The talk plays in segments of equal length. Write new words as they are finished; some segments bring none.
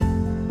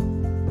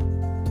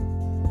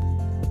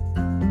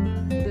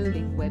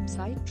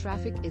website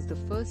traffic is the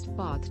first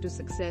path to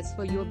success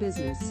for your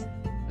business.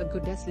 A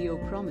good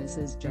SEO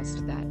promises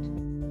just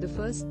that. The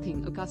first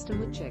thing a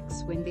customer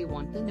checks when they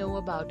want to know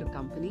about a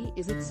company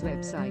is its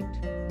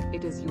website.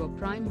 It is your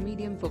prime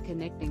medium for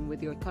connecting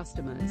with your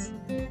customers.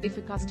 If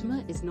a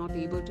customer is not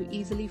able to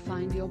easily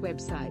find your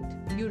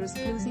website, you risk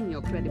losing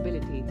your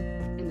credibility.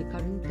 In the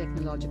current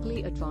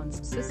technologically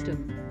advanced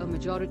system, a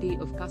majority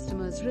of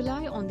customers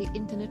rely on the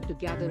internet to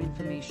gather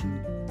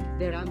information.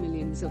 There are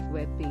millions of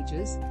web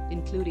pages,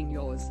 including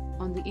yours,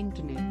 on the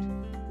internet.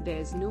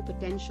 There's no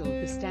potential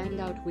to stand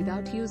out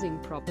without using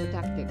proper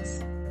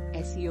tactics.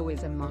 SEO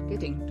is a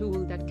marketing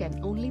tool that can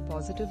only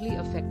positively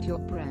affect your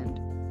brand.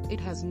 It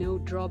has no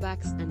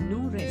drawbacks and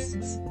no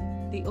risks.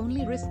 The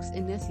only risks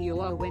in SEO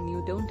are when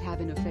you don't have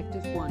an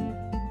effective one.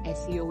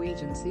 SEO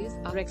agencies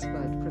are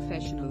expert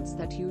professionals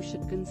that you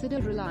should consider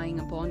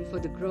relying upon for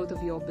the growth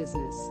of your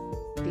business.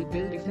 They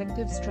build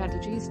effective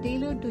strategies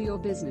tailored to your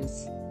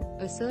business.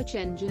 A search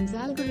engine's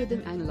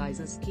algorithm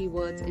analyzes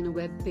keywords in a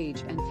web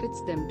page and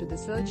fits them to the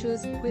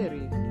searcher's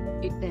query.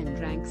 It then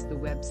ranks the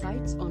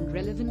websites on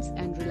relevance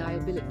and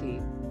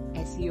reliability.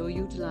 SEO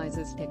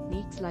utilizes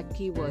techniques like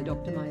keyword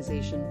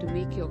optimization to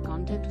make your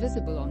content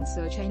visible on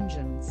search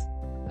engines.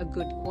 A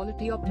good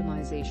quality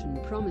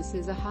optimization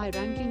promises a high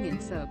ranking in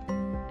SERP.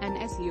 An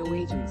SEO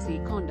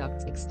agency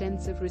conducts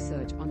extensive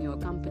research on your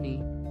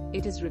company.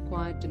 It is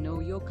required to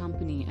know your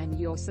company and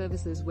your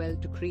services well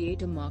to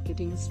create a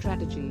marketing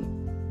strategy.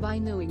 By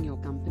knowing your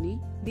company,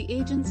 the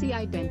agency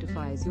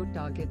identifies your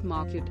target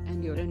market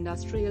and your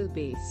industrial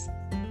base.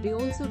 They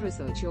also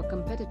research your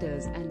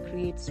competitors and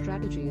create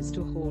strategies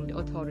to hold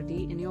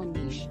authority in your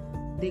niche.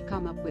 They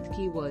come up with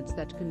keywords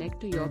that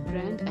connect to your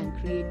brand and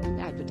create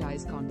and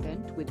advertise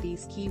content with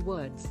these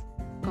keywords.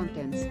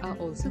 Contents are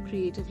also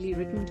creatively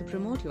written to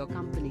promote your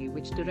company,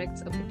 which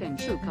directs a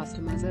potential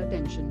customer's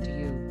attention to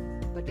you.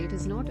 But it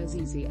is not as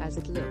easy as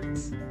it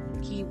looks.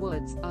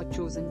 Keywords are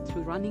chosen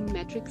through running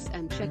metrics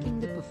and checking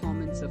the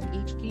performance of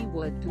each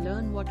keyword to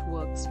learn what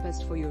works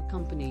best for your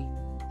company.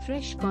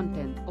 Fresh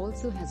content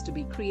also has to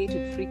be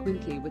created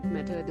frequently with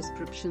meta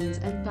descriptions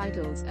and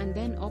titles, and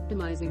then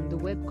optimizing the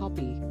web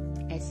copy.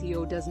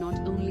 SEO does not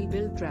only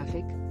build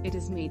traffic, it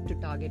is made to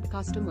target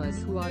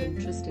customers who are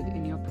interested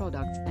in your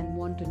products and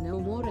want to know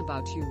more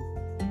about you.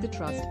 The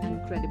trust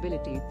and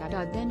credibility that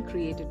are then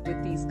created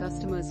with these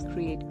customers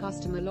create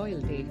customer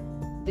loyalty.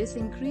 This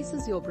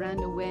increases your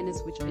brand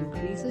awareness, which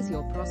increases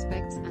your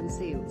prospects and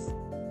sales.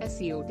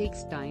 SEO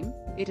takes time.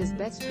 It is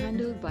best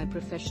handled by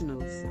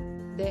professionals.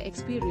 Their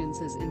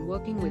experiences in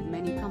working with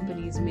many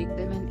companies make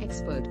them an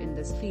expert in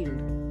this field.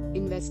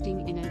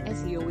 Investing in an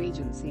SEO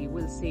agency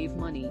will save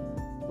money.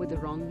 With a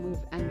wrong move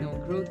and no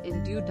growth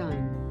in due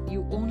time,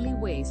 you only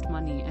waste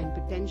money and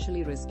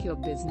potentially risk your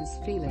business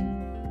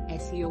failing.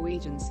 SEO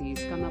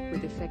agencies come up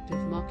with effective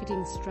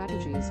marketing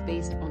strategies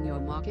based on your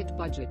market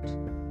budget.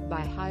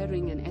 By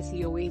hiring an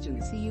SEO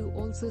agency, you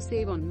also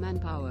save on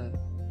manpower.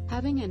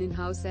 Having an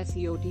in-house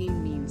SEO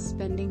team means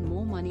spending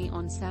more money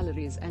on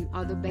salaries and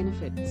other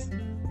benefits.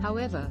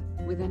 However,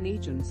 with an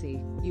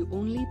agency, you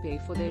only pay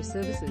for their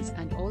services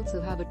and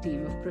also have a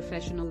team of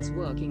professionals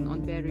working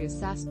on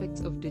various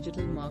aspects of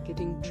digital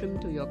marketing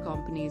trimmed to your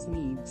company's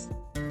needs.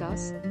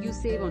 Thus, you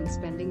save on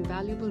spending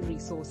valuable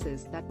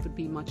resources that could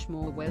be much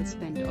more well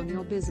spent on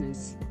your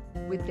business.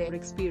 With their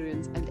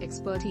experience and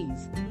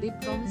expertise, they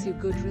promise you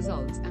good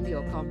results and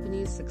your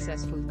company's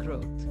successful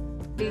growth.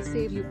 They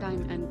save you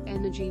time and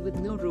energy with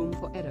no room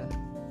for error.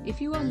 If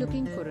you are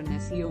looking for an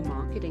SEO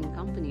marketing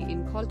company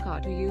in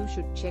Kolkata, you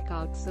should check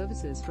out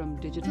services from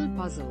Digital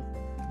Puzzle.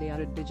 They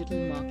are a digital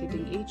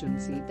marketing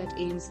agency that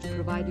aims to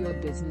provide your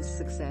business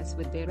success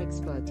with their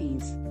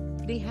expertise.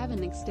 They have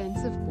an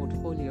extensive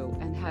portfolio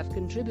and have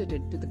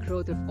contributed to the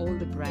growth of all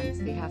the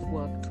brands they have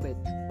worked with.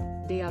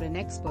 They are an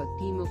expert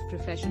team of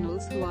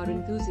professionals who are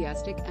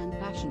enthusiastic and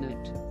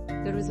passionate.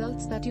 The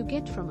results that you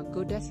get from a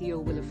good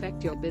SEO will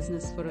affect your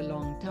business for a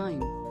long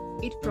time.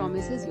 It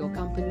promises your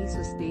company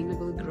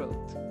sustainable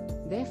growth.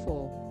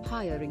 Therefore,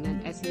 hiring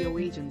an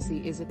SEO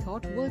agency is a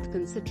thought worth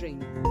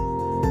considering.